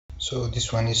So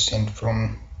this one is sent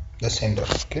from the sender.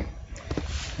 Okay,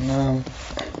 now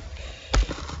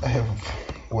I have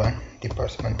one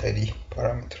department ID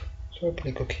parameter, so I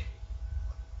click OK,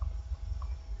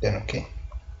 then OK.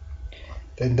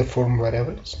 Then the form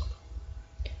variables,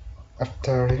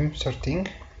 after inserting,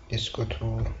 let's go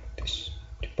to this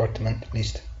department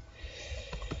list.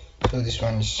 So this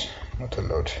one is not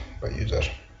allowed by user,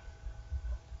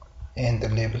 and the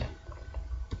label.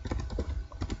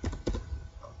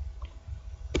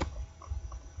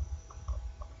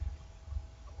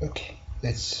 Okay,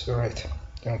 that's right.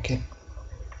 Okay,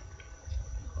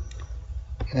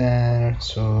 and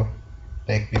so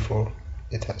like before,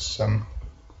 it has some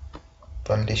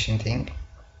validation thing.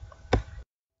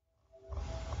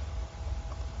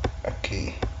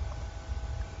 Okay,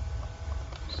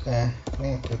 so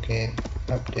need to get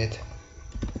update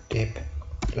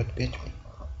deep.php.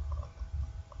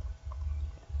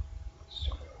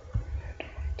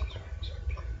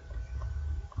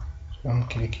 So I'm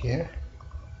click here,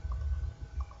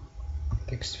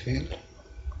 text field,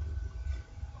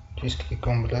 just click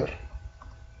on blur,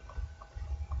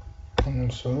 and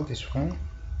also this one,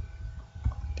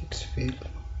 text field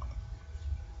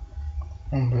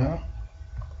on blur,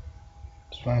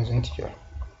 this one is integer.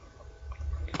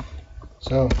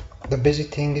 So the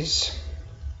basic thing is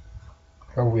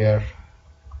how we are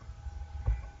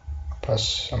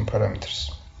pass some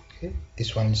parameters. Okay,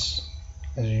 this one is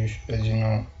as you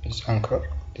know is anchor,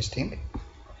 this thing.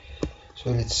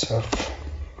 So let's surf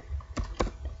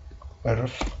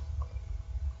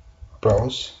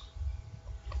browse,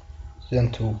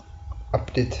 then to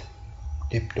update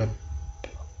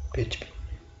deep.php.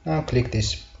 Now click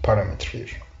this parameter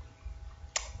here.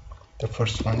 The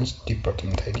first one is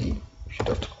department ID. We should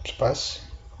have to pass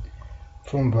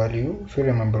from value. If you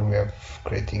remember, we have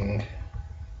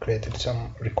created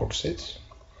some record sets,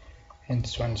 and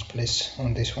this one is placed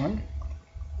on this one,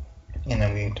 and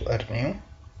I'm going to add new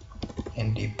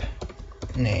and deep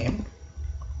name,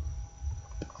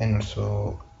 and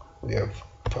also we have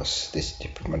passed this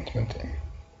department name.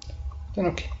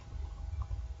 Then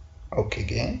okay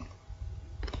again.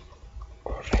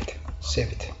 Alright,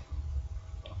 save it.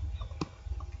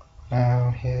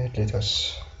 Now here let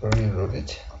us reload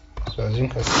it. So as you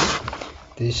can see,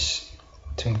 these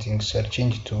two things are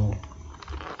changed to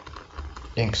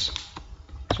links.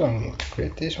 So I'm going to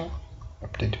create this one,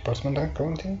 update department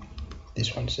accounting.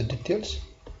 This one is the details.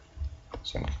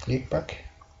 So I'm going to click back.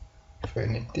 If I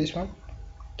need this one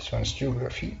is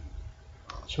geography.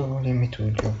 So let me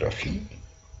to geography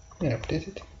and update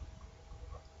it.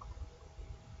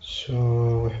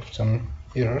 So we have some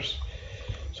errors.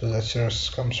 So that errors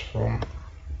comes from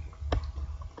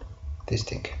this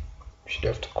thing. We should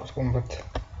have to convert.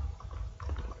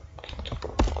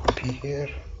 Copy here,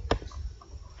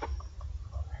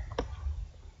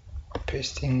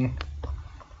 pasting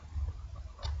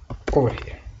over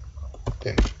here,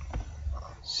 then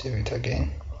save it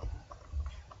again,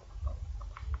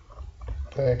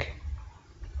 back,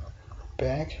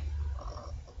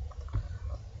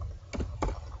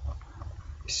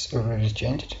 it's already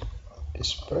changed,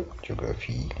 this part,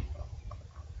 geography,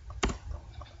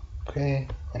 okay,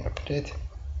 and update.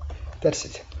 That's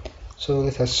it. So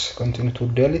let us continue to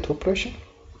delete operation.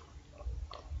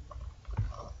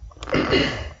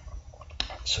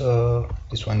 So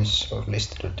this one is for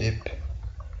list deep,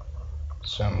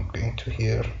 so I'm going to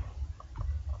here.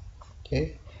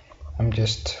 Okay, I'm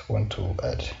just want to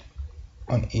add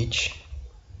on each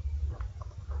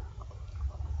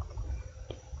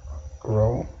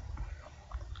row,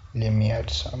 let me add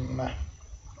some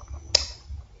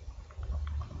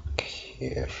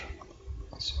here,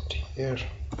 insert here,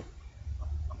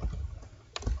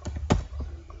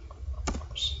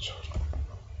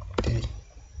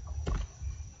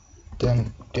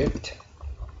 then delete,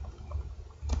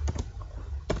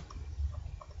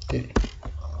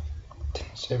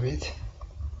 save it.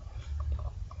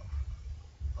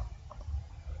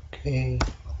 Okay,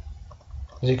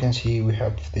 as you can see, we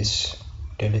have this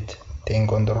delete thing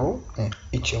on the row, in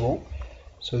each row.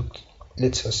 So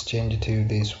let's just change to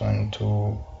this one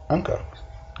to anchor,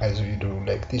 as we do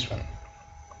like this one,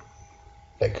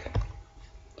 like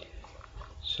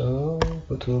so.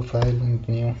 Go to file and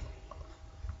new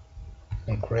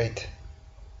and create.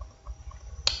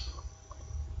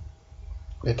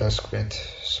 Let us create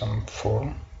some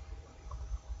form.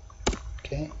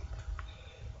 Okay,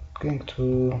 going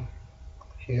to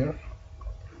here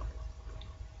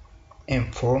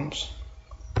in forms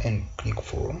and click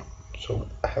form. So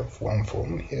I have one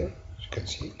form here, as you can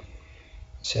see.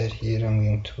 Inside here I'm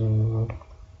going to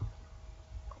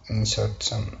insert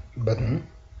some button.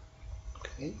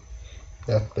 Okay,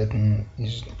 that button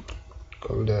is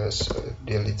called as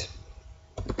delete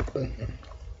button.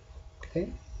 Okay,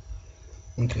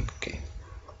 and click OK.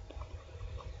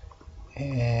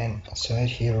 And inside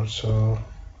here also,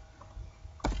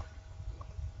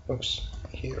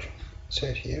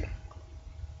 inside here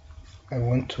I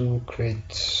want to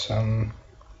create some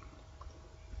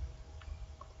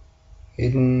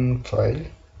hidden field.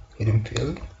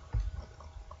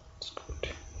 It's good,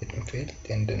 hidden field.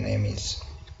 Then the name is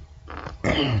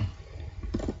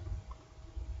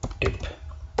dip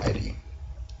id.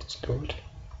 It's good,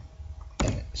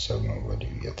 and so no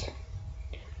value yet.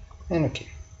 And okay.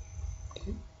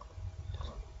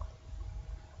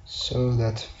 So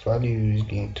that value is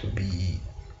going to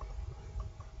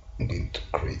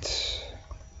create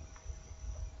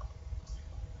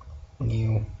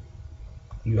new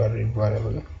URL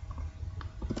variable.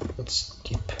 Let's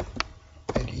dip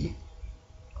id,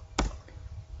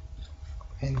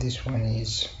 and this one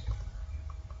is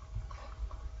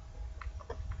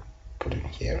put in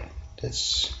here.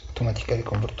 That's automatically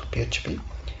convert to PHP.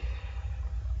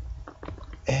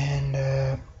 And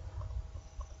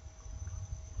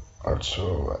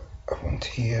also I want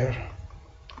here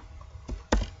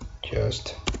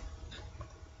just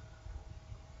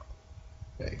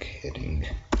like heading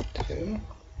 10.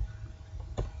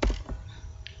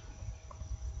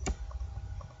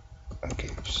 Okay,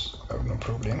 I have no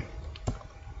problem.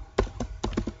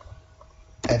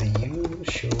 Add you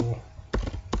show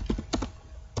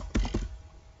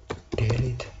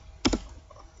delete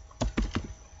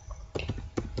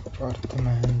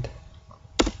department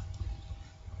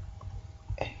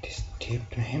and this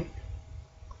tip name,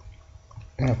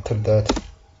 and after that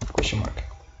question mark,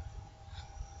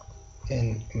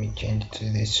 and let me change to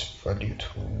this value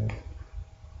to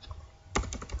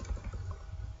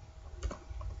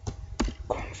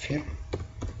confirm.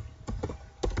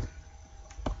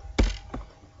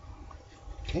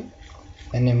 Okay,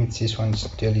 and name it, this one's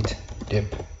delete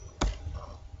dip.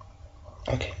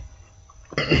 Okay.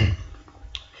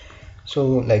 So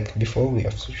like before, we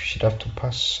should have to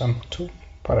pass some two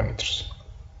parameters.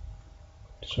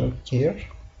 So here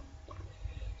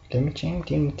let me change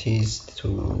this to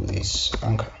this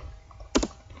anchor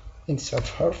inside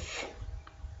half.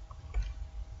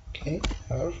 Okay,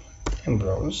 half, and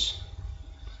browse.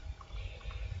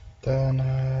 Then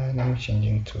let me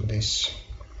changing to this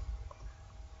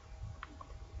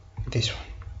one.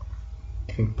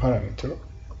 In parameter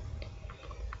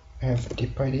I have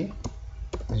dip id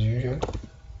as usual,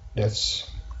 that's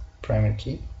primary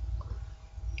key,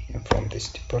 and from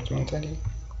this department id,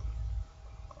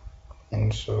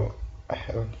 and so I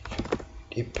have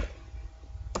dip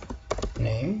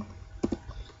name.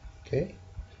 Okay,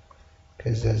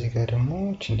 ከዛ እዚህ ጋር ደግሞ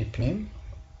dip name.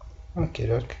 Okay,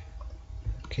 dark.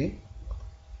 Okay,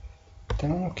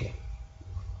 then okay.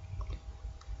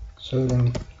 So let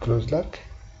me close lock.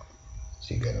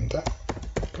 እዚህ ጋር እንታ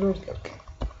close lock.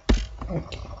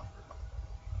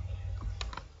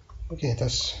 Okay,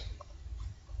 let's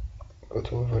go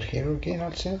to over here again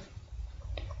also,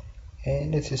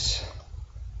 and let us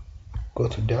go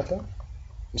to data.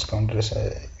 እስካሁን ድረስ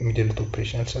የሚደልት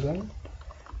ኦፕሬሽን አልሰራንም።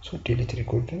 So delete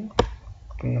recording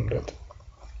number.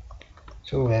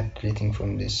 So we are deleting from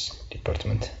this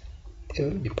department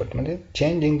table,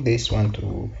 changing this one to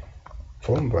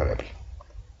form variable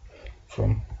from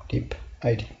dip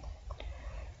id.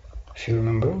 If you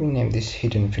remember, we named this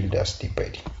hidden field as dip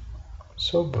id.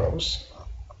 So browse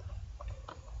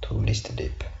to list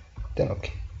dip, then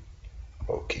okay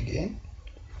again,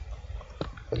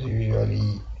 as usually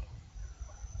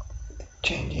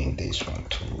changing this one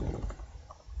to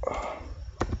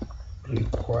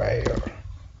require.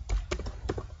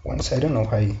 Once I don't know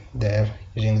why they're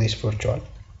using this virtual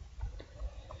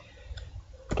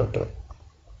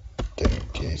then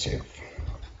okay, save.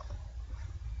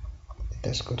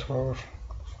 Let's go to our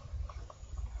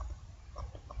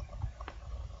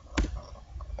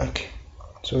okay.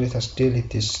 So let us delete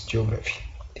this geography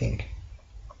thing.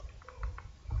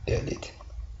 Delete.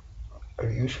 Are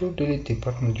you sure? Delete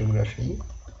department geography.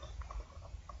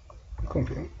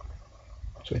 Confirm.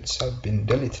 So it's been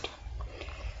deleted.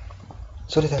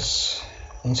 So let us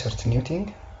insert new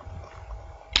thing.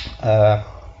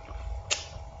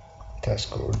 It has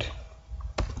called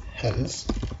health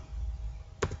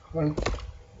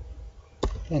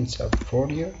and sub for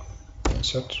you.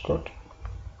 Insert code.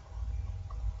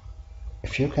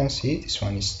 If you can see, this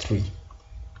one is 3.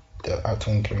 The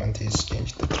auto increment is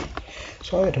changed to 3.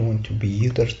 So I don't want to be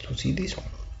users to see this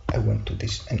one. I want to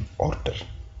this an order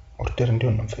and do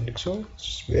not fill. So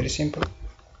it's very simple.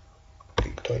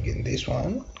 Click to again this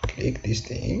one, click this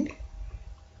thing,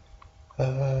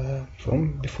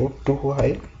 from before to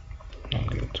while, I'm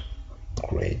going to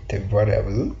create a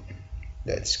variable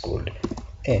that's called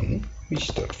n, which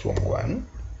starts from 1,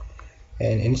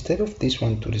 and instead of this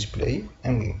one to display,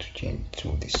 I'm going to change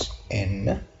to this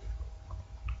n.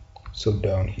 So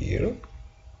down here,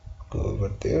 go over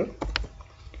there,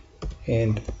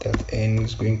 and that n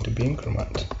is going to be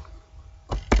increment.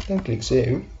 Then click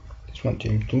save. This one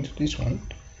changed into this one.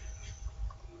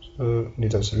 So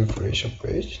let us refresh a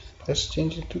page. Let's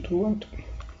change it to 212.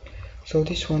 So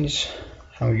this one is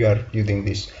how you are using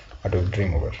this Adobe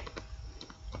Dreamweaver.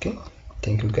 Okay,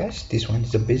 thank you guys. This one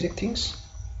is the basic things,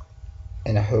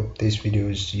 and I hope this video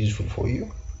is useful for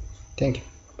you. Thank you.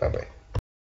 Bye bye.